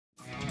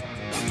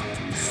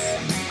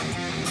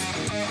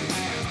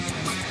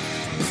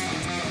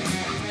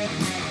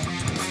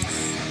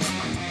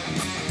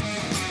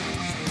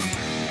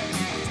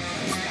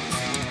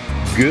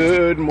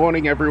Good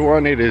morning,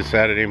 everyone. It is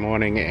Saturday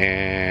morning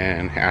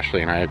and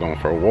Ashley and I are going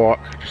for a walk.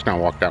 Just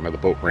gonna walk down to the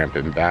boat ramp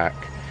and back.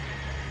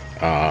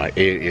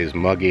 It is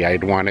muggy.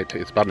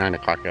 It's about 9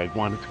 o'clock. I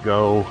wanted to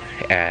go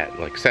at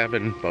like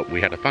 7, but we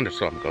had a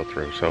thunderstorm go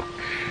through, so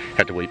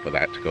had to wait for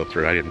that to go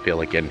through. I didn't feel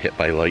like getting hit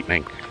by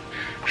lightning.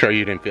 I'm sure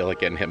you didn't feel like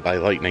getting hit by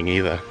lightning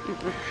either.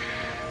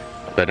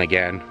 Then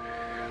again,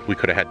 we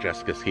could have had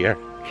Jessica's here.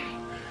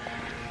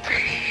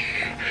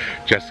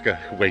 Jessica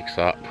wakes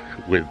up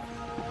with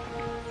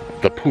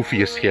the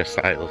poofiest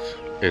hairstyles.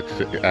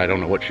 I don't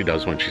know what she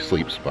does when she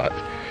sleeps, but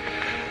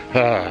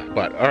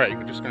all right,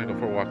 we're just gonna go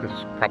for a walk.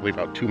 It's probably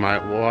about a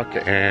 2-mile walk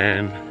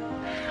and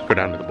go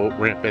down to the boat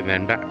ramp and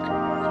then back.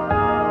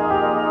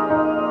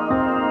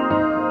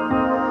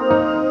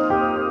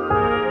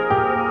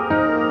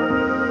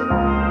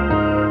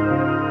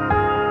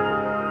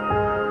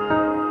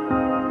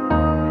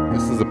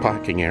 This is the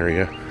parking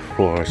area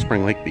for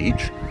Spring Lake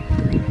Beach.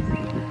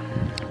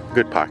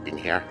 Good parking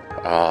here.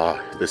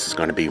 This is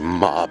going to be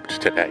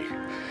mobbed today.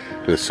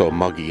 It's so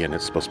muggy and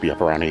it's supposed to be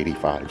up around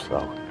 85,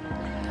 so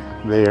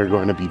they are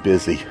going to be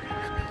busy.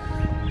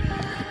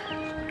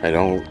 I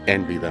don't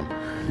envy them.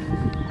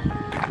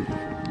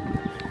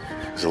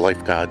 The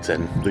lifeguards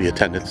and the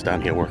attendants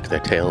down here work their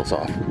tails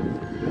off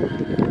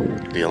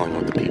dealing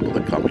with the people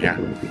that come here.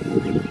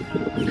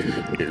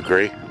 You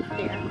agree?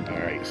 Yeah.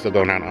 Alright, so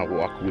going on our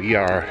walk, we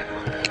are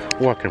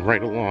walking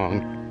right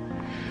along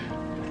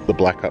the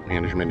Blackout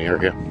Management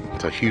area.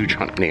 It's a huge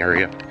hunting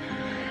area.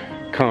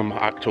 Come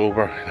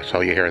October, that's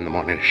all you hear in the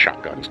morning is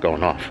shotguns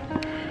going off.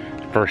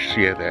 First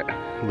year that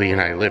Lee and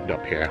I lived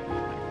up here,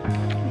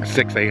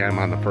 6 a.m.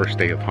 on the first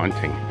day of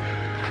hunting,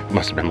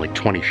 must have been like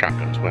 20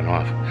 shotguns went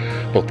off.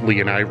 Both Lee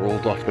and I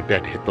rolled off the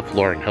bed, hit the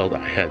floor, and held our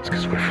heads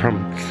because we're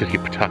from the city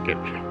of Pawtucket,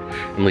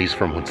 and Lee's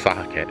from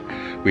Woonsocket.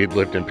 We had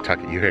lived in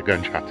Pawtucket. You hear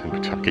gunshots in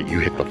Pawtucket, you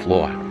hit the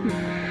floor.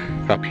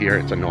 Up here,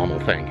 it's a normal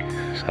thing.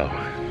 So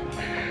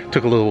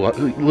took a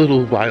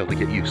little while to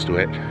get used to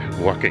it.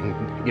 Walking,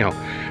 you know,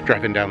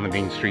 driving down the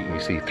main street and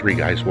you see 3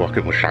 guys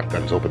walking with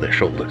shotguns over their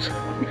shoulders.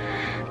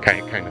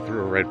 Kind of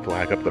threw a red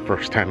flag up the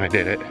first time I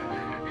did it.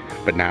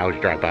 But now you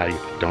drive by,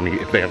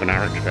 if they have an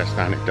orange vest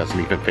on, it doesn't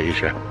even faze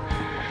you.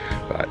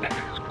 But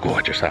it's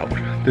gorgeous out.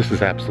 This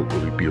is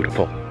absolutely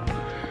beautiful.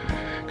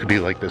 Could be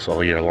like this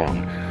all year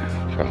long.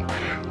 So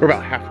we're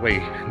about halfway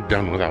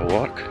done with our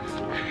walk,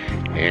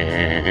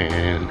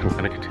 and we're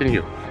gonna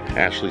continue.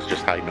 Ashley's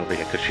just hiding over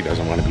here because she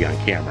doesn't want to be on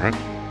camera.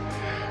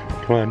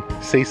 Come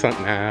on, say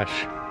something,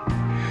 Ash.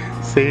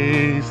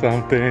 Say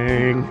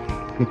something.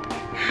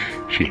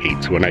 She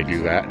hates when I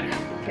do that.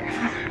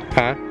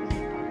 Huh?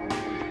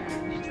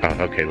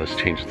 Oh, okay, let's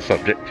change the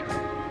subject.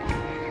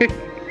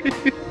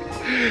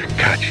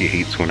 God, she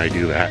hates when I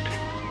do that.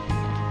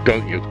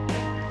 Don't you?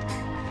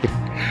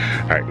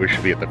 Alright, we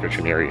should be at the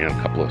fishing area in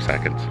a couple of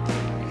seconds.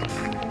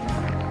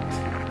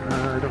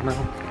 I don't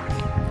know.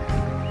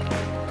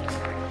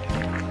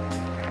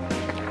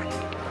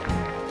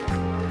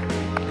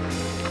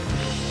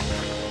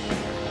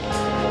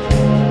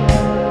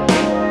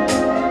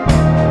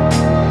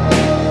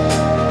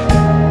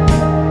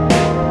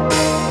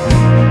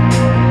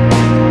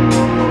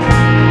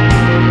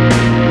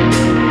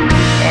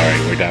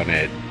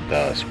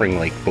 Spring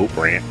Lake boat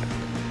ramp.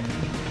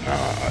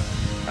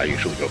 I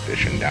usually go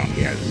fishing down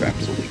here. It's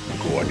absolutely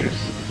gorgeous.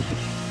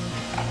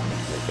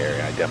 This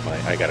area,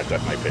 I gotta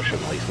get my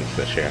fishing license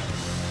this year.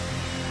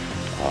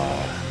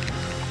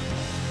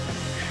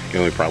 The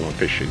only problem with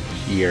fishing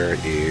here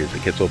is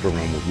it gets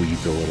overrun with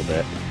weeds a little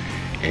bit,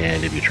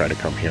 and if you try to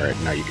come here at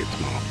night, it's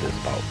mobbed. There's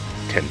about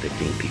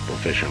 10-15 people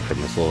fishing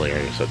from this little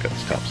area, so it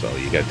gets tough. So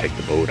you gotta take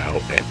the boat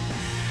out, and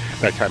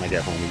by the time I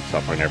get home, eat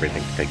supper and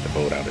everything, to take the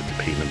boat out, it's a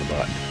pain in the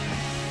butt.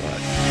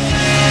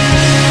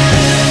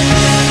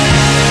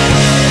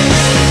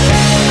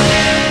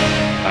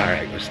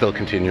 Alright, we're still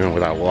continuing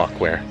with our walk.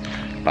 We're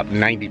about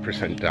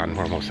 90% done.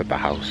 We're almost at the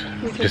house.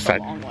 Just a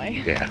long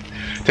way. Yeah,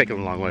 taking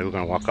a long way. We're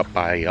going to walk up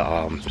by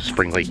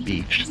Spring Lake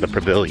Beach, the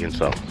pavilion,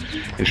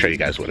 and show you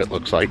guys what it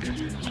looks like.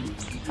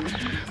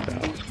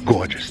 So,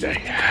 gorgeous day.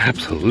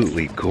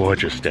 Absolutely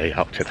gorgeous day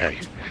out today.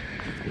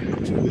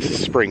 This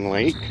is Spring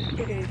Lake.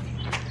 It is.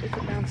 It's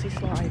a bouncy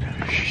slide.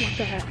 What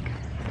the heck?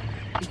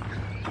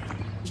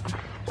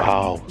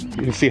 Wow,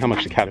 you can see how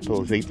much the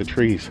caterpillars ate the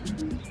trees.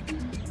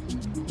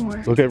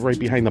 Where? Look at right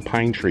behind the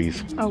pine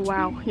trees. Oh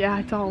wow, yeah,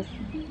 it's all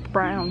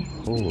brown.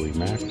 Holy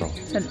mackerel.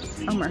 It's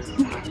summer.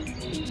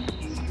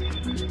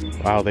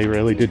 Wow, they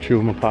really did chew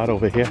them apart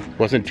over here.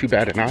 Wasn't too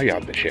bad in our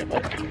yard this year,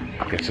 but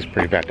I guess it's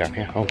pretty bad down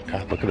here. Oh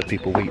God, look at the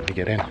people waiting to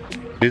get in.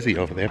 Busy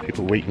over there,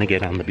 people waiting to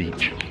get on the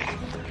beach.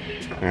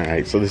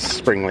 Alright, so this is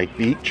Spring Lake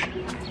Beach.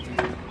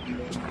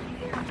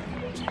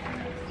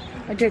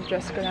 I did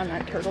just go down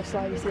that turtle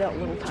slide. You see that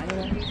little tiny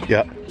one?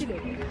 Yep. You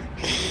did.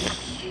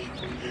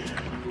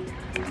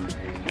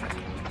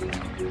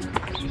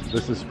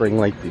 This is Spring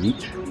Lake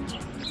Beach.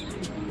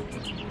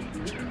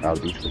 Wow,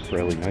 the beach looks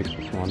really nice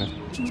this morning.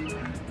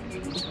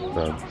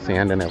 The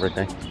sand and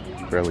everything,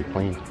 fairly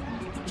clean.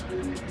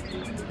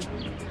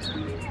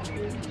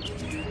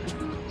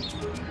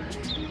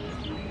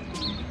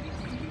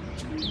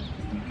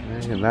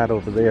 And that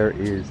over there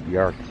is the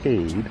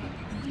arcade.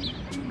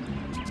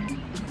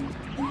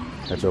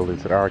 That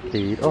building's an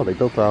arcade. Oh, they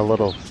built a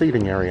little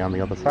seating area on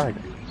the other side.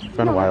 It's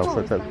been a while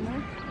since I...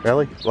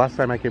 Really? Last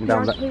time I came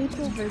down that... The arcade's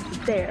over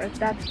there.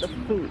 That's the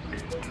food.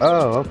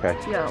 Oh, okay.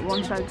 Yeah,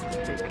 one side's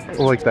the big.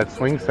 Well, like that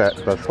swing set,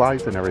 the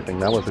slides and everything,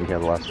 that wasn't here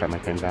the last time I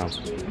came down.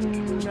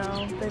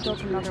 No, they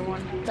built another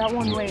one. That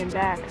one way in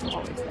back has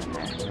always been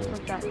there. What's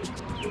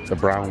that? The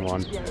brown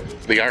one. Yeah.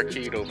 The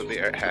arcade over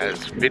there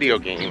has video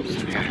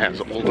games. It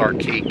has old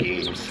arcade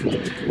games.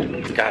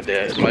 God,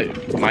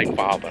 my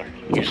father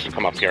used to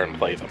come up here and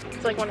play them.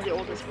 It's like one of the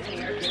oldest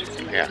penny arcades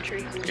in the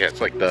country. Yeah,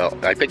 it's like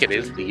I think it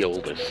is the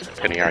oldest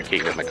penny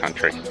arcade in the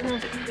country.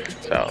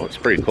 So it's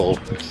pretty cool.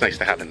 It's nice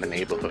to have in the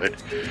neighborhood.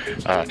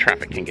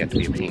 Traffic can get to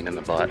be a pain in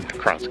the butt.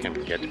 Crowds can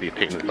get to be a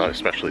pain in the butt,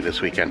 especially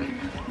this weekend.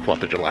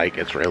 4th of July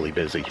gets really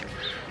busy.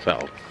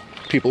 So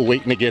people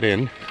waiting to get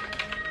in.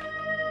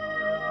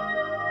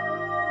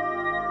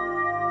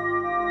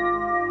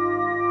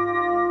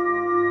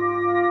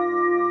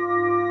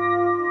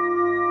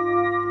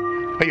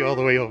 Are you all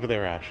the way over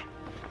there, Ash?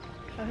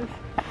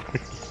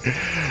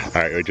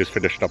 Alright, we just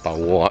finished up our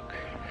walk.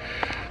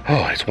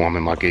 Oh, it's warm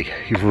and muggy.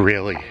 You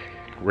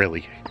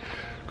really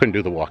couldn't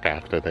do the walk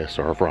after this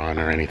or a run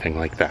or anything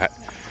like that.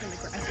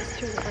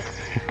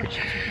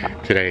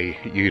 Today,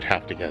 you'd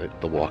have to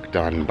get the walk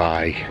done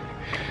by,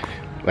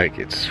 like,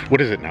 what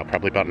is it now?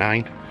 Probably about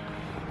 9?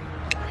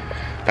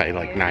 By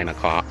like 9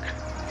 o'clock.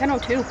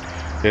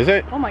 10:02. Is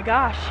it? Oh my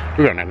gosh.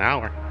 We're on an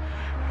hour.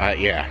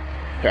 Yeah.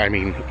 I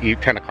mean,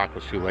 10 o'clock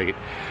was too late.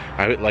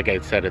 Like I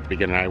said at the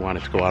beginning, I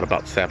wanted to go out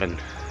about 7,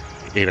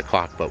 8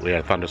 o'clock, but we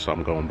had a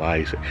thunderstorm going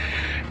by, so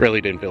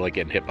really didn't feel like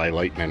getting hit by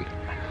lightning.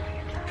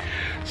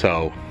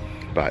 So,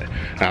 but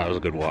no, it was a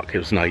good walk. It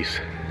was nice.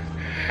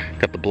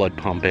 Got the blood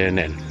pumping,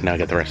 and now I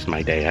got the rest of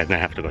my day. I'm gonna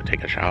have to go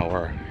take a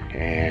shower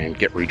and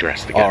get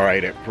redressed again. All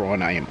right,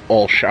 everyone, I am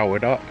all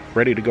showered up,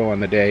 ready to go on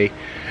the day.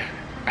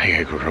 I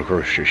gotta go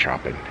grocery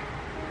shopping.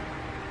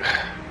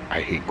 I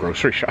hate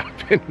grocery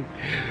shopping,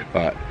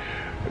 but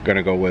I'm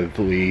gonna go with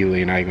Lee.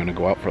 Lee and I are gonna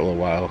go out for a little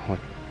while. Let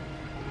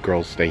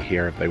girls stay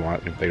here if they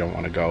want, if they don't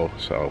want to go.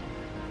 So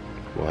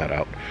we'll head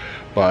out.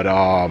 But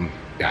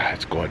yeah,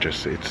 it's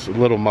gorgeous. It's a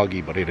little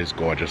muggy, but it is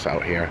gorgeous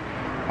out here.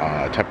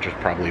 Temperature's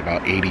probably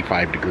about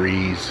 85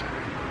 degrees.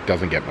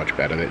 Doesn't get much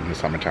better in the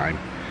summertime.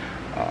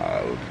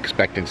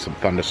 Expecting some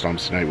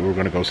thunderstorms tonight. We were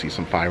gonna go see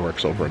some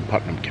fireworks over in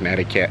Putnam,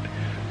 Connecticut,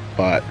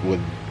 but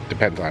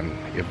depends on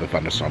if the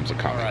thunderstorms are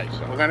coming. All right,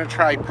 so we're gonna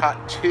try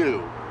part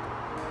 2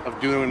 of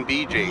doing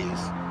BJ's,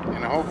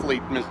 and hopefully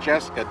Miss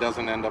Jessica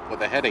doesn't end up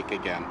with a headache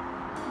again.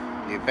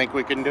 You think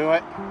we can do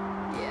it?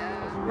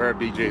 Yeah. We're at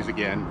BJ's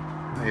again.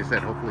 They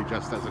said hopefully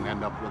Jess doesn't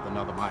end up with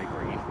another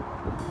migraine.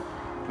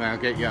 And I'll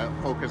get you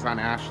focused on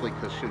Ashley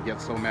because she'll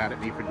get so mad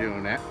at me for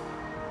doing it.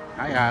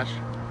 Hi Ash,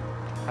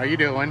 how you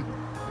doing?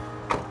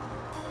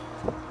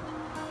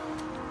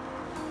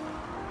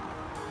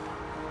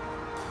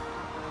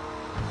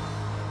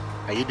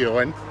 How you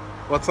doing?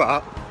 What's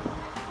up?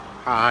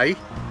 Hi.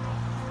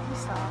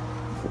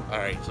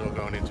 Alright, so we're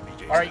going into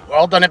BJ's. Alright, we're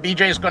all done at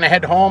BJ's. Gonna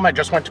head home. I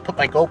just went to put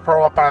my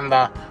GoPro up on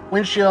the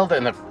windshield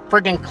and the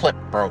friggin' clip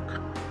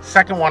broke.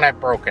 Second one I've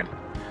broken.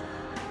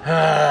 So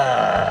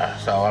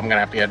I'm gonna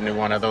have to get a new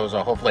one of those,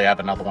 or hopefully I have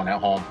another one at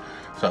home.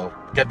 So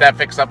get that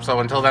fixed up. So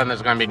until then,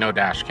 there's gonna be no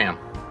dash cam.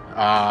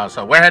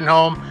 So we're heading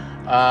home.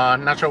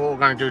 Not sure what we're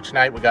gonna do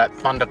tonight. We got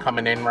thunder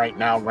coming in right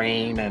now,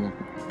 rain, and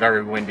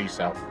very windy,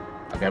 so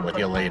I'll get with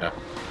you later.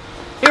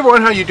 Hey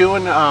everyone, how you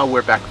doing?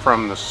 We're back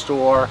from the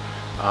store.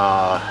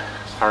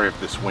 Sorry if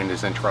this wind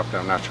is interrupted.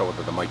 I'm not sure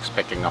whether the mic's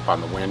picking up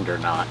on the wind or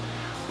not.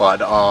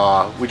 But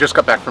we just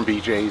got back from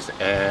BJ's,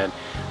 and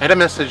I had a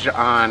message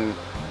on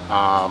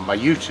my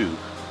YouTube,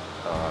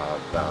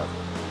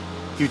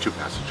 YouTube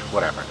message,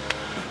 whatever.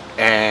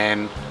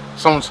 And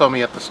someone saw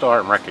me at the store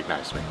and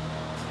recognized me.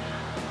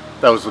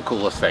 That was the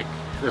coolest thing.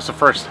 This is the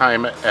first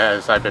time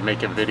as I've been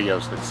making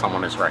videos that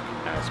someone has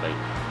recognized me.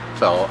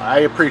 So I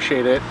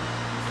appreciate it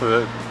for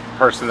the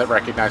person that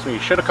recognized me. You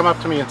should have come up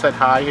to me and said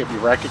hi. If you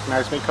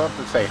recognize me, come up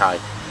and say hi.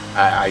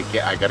 I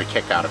got a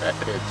kick out of it.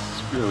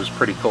 It was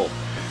pretty cool.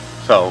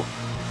 So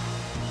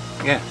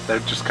yeah,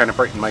 that just kind of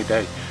brightened my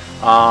day.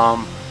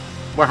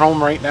 We're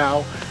home right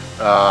now.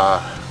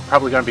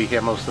 Probably gonna be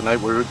here most of the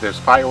night. There's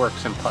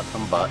fireworks in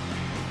Putnam, but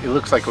it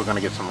looks like we're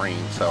gonna get some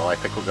rain. So I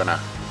think we're gonna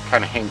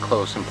kind of hang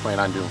close and plan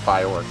on doing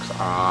fireworks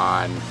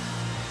on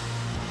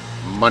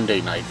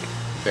Monday night.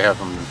 They have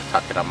them in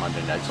Pawtucket on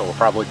Monday night, so we'll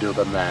probably do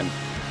them then.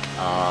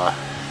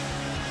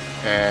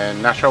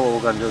 And not sure what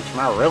we're going to do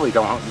tomorrow. Really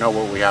don't know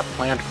what we have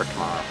planned for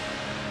tomorrow.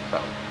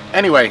 So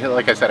anyway,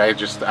 like I said, I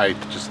just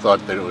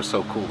thought that it was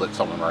so cool that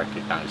someone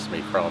recognized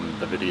me from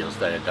the videos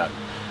that I had done.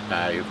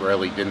 I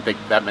really didn't think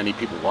that many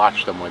people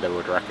watched them where they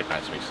would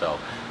recognize me. So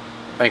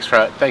thanks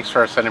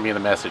for sending me the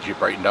message. You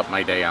brightened up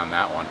my day on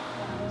that one.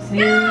 See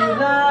the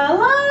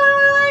light.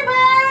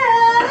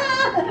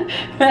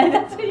 Right,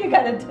 that's what you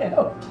gotta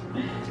do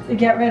to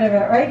get rid of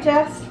it, right,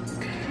 Jess?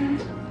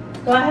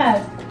 Go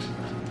ahead.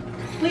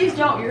 Please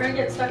don't. You're gonna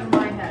get stuck in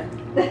my head.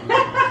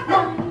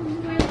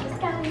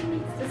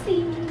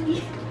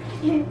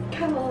 Here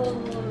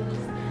comes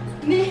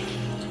me.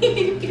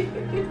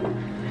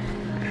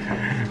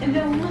 And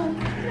no one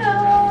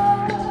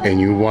knows. And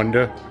you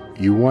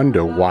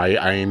wonder why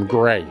I am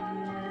gray.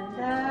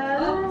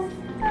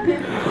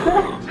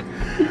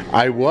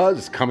 I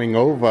was coming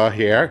over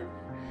here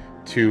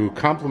to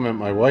compliment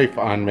my wife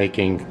on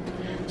making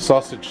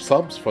sausage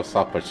subs for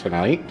supper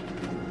tonight.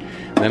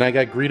 Then I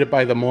got greeted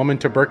by the Mormon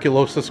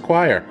tuberculosis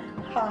choir.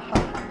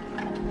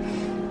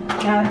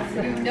 Yes,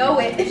 you know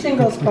it.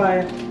 Shingles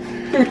choir.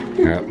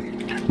 Yeah.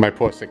 My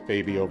poor sick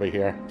baby over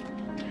here.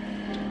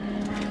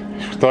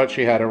 She thought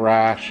she had a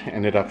rash,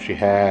 ended up she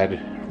had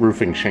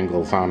roofing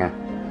shingles on her.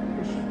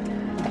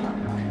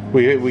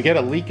 We get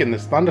a leak in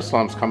this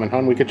thunderstorm's coming,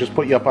 hon. We could just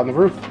put you up on the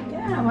roof.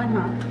 Yeah, why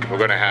not? We're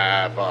gonna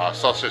have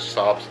sausage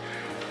subs,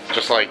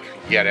 just like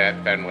you had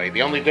at Fenway.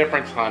 The only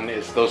difference, hon,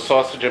 is those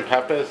sausage and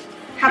peppers.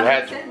 Have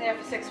been sitting there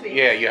for 6 weeks.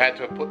 Yeah, you had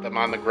to put them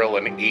on the grill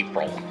in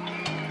April.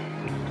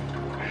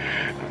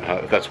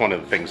 That's one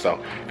of the things, though.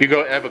 If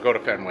you ever go to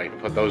Fenway,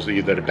 for those of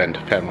you that have been to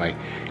Fenway,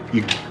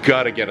 you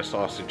gotta get a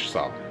sausage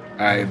sub.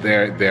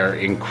 They're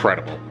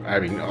incredible. I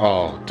mean,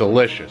 oh,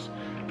 delicious.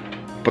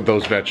 But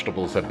those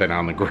vegetables have been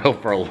on the grill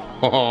for a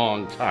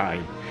long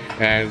time,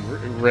 and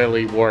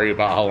really worry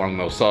about how long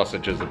those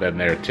sausages have been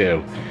there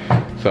too.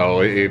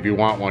 So if you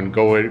want one,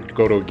 go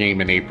to a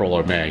game in April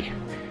or May.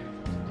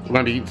 We're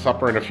going to eat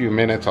supper in a few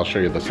minutes. I'll show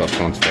you the subs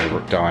once they're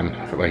done.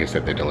 Like I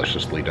said, they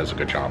deliciously does a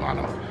good job on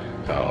them.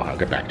 So I'll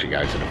get back to you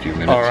guys in a few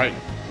minutes. All right,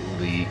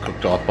 we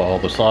cooked up all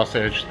the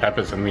sausage,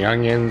 peppers, and the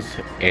onions,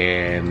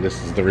 and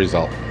this is the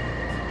result.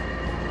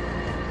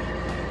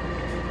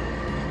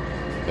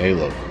 They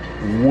look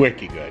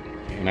wicked good.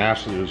 And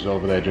Ashley was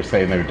over there just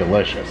saying they're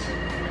delicious.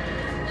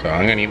 So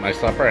I'm gonna eat my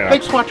supper. And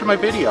thanks for watching my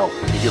video.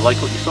 If you like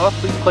what you saw,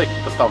 please click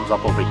the thumbs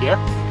up over here.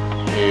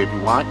 If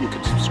you want, you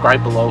can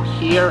subscribe below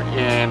here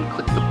and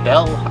click the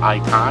bell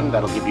icon.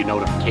 That'll give you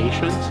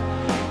notifications.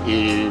 If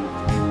you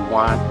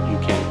want, you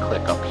can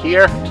click up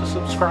here to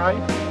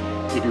subscribe.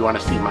 If you want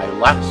to see my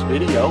last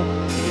video,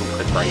 you can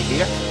click right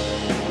here.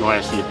 If you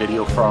want to see a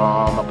video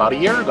from about a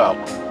year ago,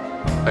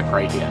 click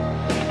right here.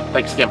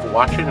 Thanks again for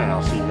watching, and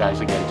I'll see you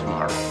guys again tomorrow.